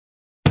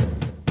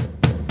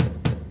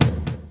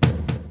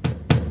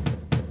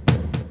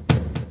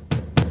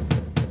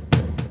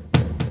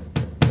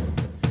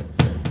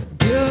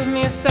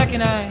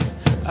second, I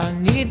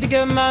need to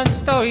get my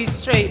story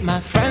straight. My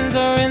friends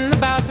are in the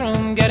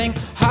bathroom getting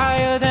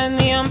higher than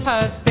the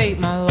Empire State.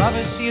 My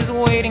lover, she is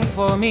waiting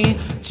for me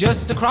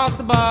just across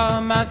the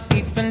bar. My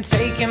seat's been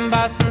taken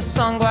by some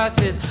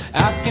sunglasses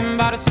asking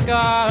about a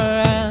scar.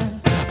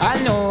 And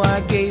I know I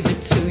gave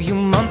it to you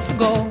months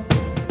ago.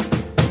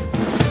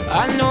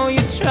 I know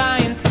you're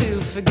trying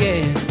to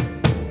forget,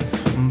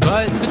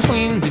 but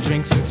between the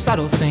drinks and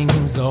subtle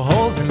things, the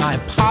holes in my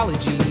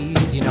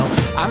apologies, you know,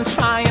 I'm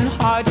trying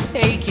hard to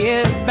take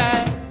it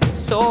back.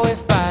 So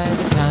if by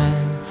the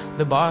time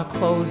the bar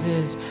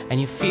closes and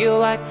you feel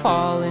like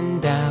falling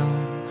down,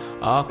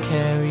 I'll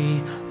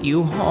carry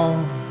you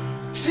home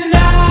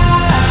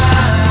tonight.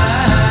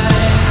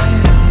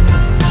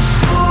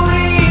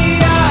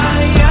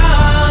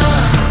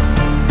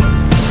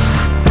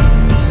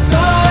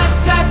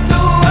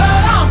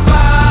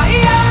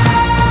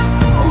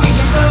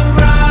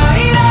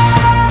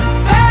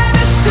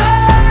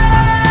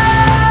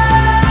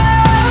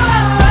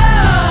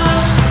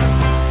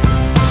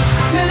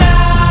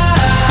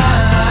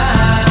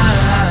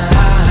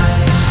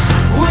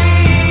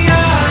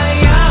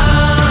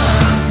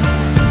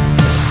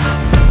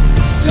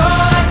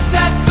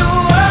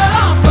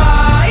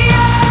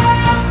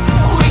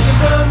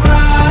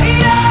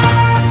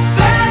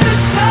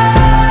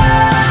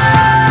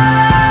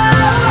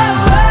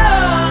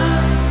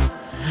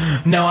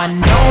 No, I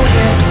know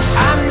that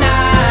I'm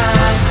not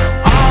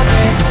all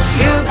that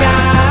you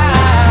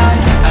got.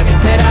 I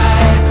guess that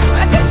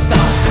I just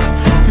thought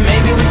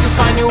maybe we could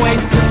find new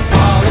ways to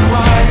fall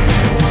apart.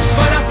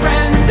 But our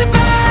friends are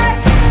back,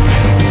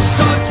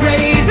 so let's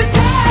raise a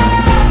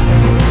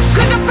toast,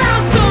 'cause I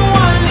found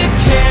someone to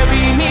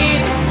carry me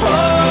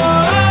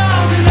home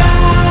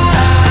tonight.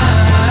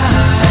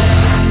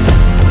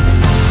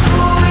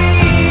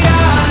 We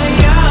are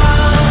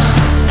young,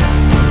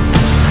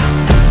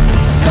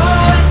 so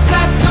let's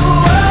set the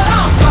world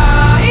on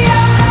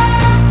fire.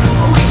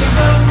 We can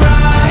burn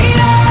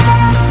brighter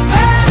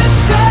than the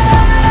sun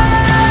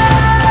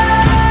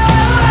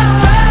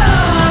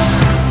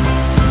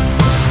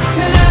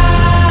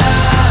tonight.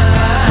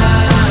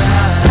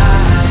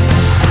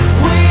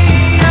 We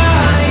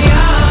are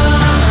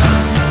young,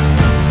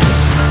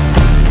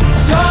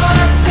 so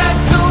let's set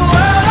the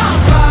world on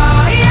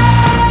fire.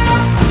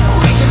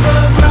 We can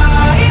burn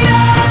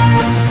brighter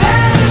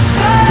than the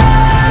sun.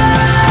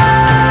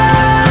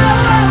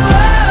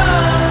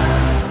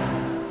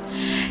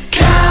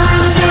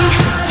 Coming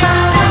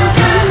home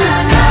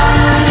tonight.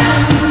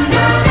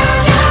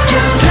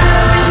 Just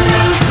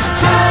coming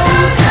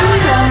home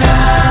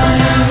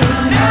tonight.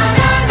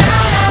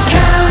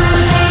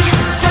 Coming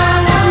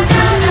home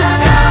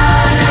tonight.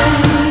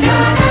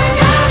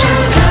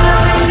 Just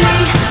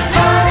coming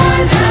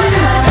home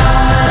tonight.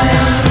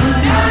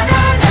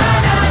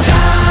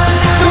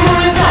 The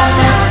moon is on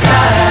my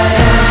side,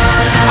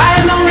 I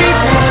have no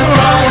reason to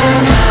run.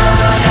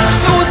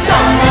 So will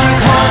someone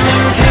come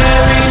and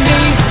carry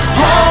me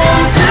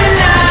home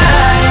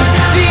tonight?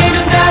 The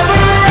angels never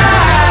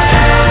arrive,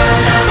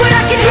 but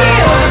I can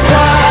hear the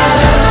choir.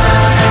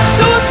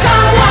 So will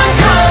someone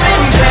come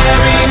and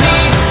carry me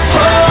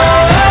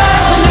home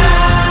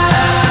tonight?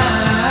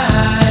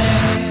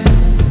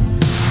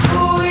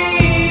 We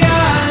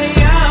are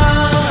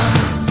young,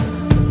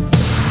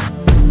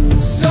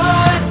 so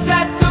let's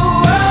set the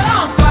world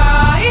on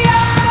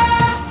fire.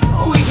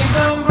 We can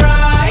burn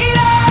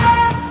brighter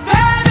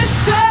than the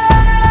sun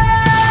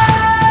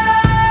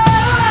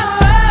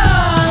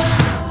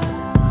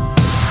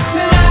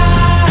tonight.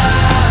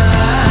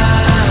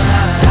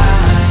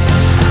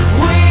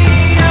 We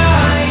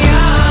are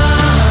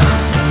young,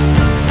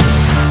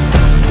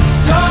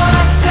 so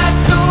let's set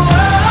the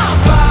world on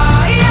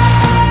fire.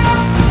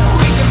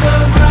 We can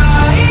burn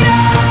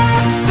brighter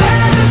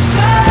than the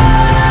sun.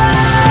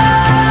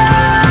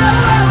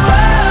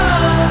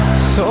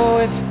 So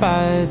if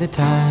by the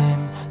time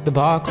the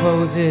bar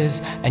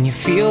closes and you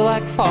feel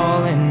like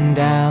falling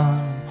down,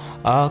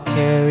 I'll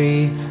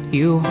carry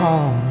you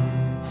home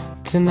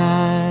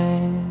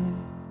tonight.